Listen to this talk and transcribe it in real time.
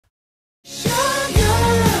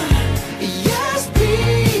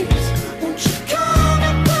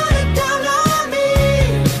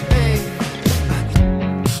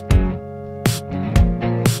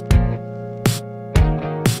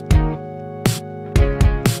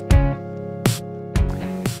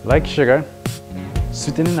Like sugar,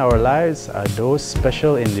 sweetening our lives are those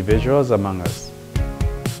special individuals among us.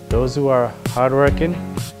 Those who are hardworking,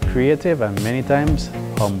 creative, and many times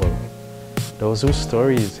humble. Those whose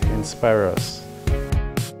stories inspire us.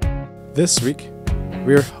 This week,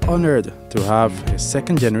 we're honored to have a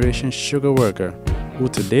second-generation sugar worker who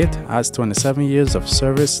to date has 27 years of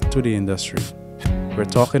service to the industry. We're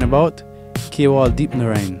talking about Kewal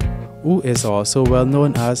Deepnarine, who is also well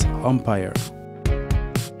known as Umpire.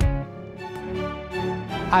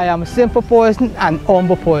 I am a simple person and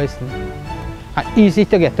humble person, and easy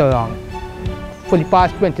to get around. For the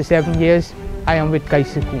past 27 years, I am with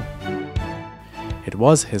Kaisuku. It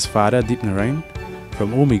was his father, Deepnarine,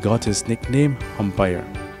 from whom he got his nickname Umpire,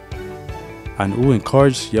 and who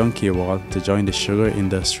encouraged young Kewal to join the sugar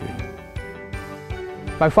industry.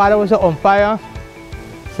 My father was an umpire,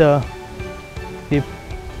 so the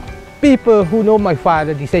people who know my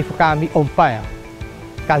father, they say to call me Umpire,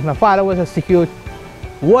 because my father was a security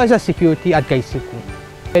at Kaisuku.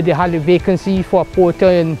 They had a vacancy for a porter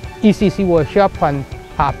in ECC workshop and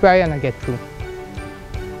I apply and I get through.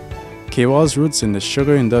 Kewal's roots in the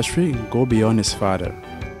sugar industry go beyond his father.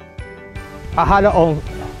 I had an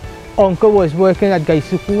uncle who was working at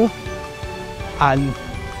Kaisuku, and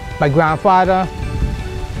my grandfather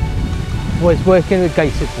was working with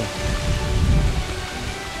Kaisuku.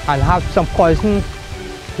 And I have some cousins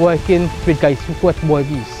working with Kaisuku at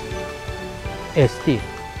Morbi's estate.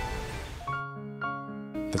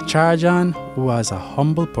 The Charajan, who has a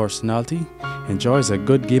humble personality, enjoys a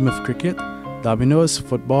good game of cricket, dominoes,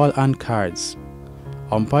 football and cards.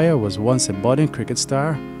 Umpire was once a budding cricket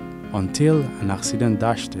star until an accident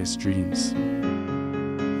dashed his dreams.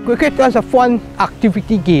 Cricket was a fun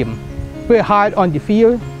activity game, very hard on the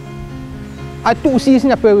field. I had 2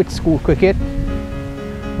 seasons I played with school cricket,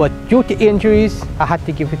 but due to injuries, I had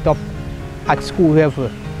to give it up at school level.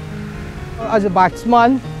 As a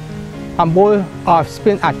batsman, I'm more off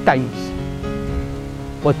spin at times,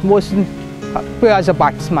 but mostly I play as a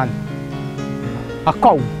batsman. A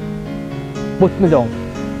cow put me down.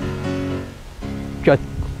 Just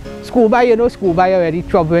schoolboy, you know, schoolboy already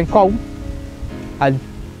troubling cow, and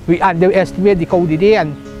we underestimate the cow today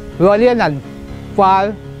and rolling and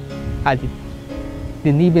fall, and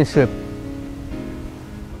the knee been slipped.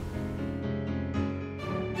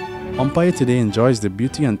 Umpire today enjoys the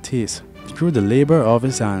beauty and taste through the labor of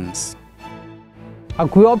his hands. I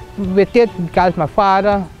grew up with it because my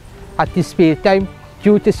father, at his spare time,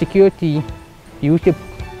 due to security, used to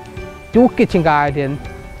do kitchen garden,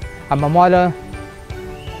 and my mother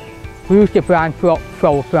used to plant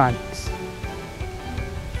flower plants.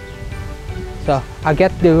 So I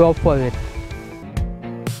get the love for it.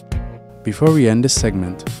 Before we end this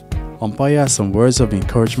segment, Umpire has some words of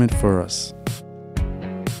encouragement for us.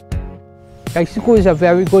 Kaisuku is a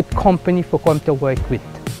very good company for come to work with.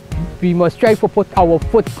 We must try to put our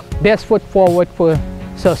best foot forward for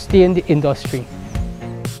sustain the industry.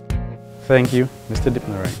 Thank you, Mr.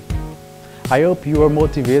 Deepnarine. I hope you were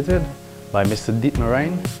motivated by Mr.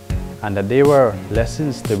 Deepnarine and that there were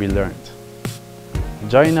lessons to be learned.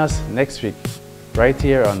 Join us next week, right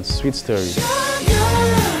here on Sweet Stories.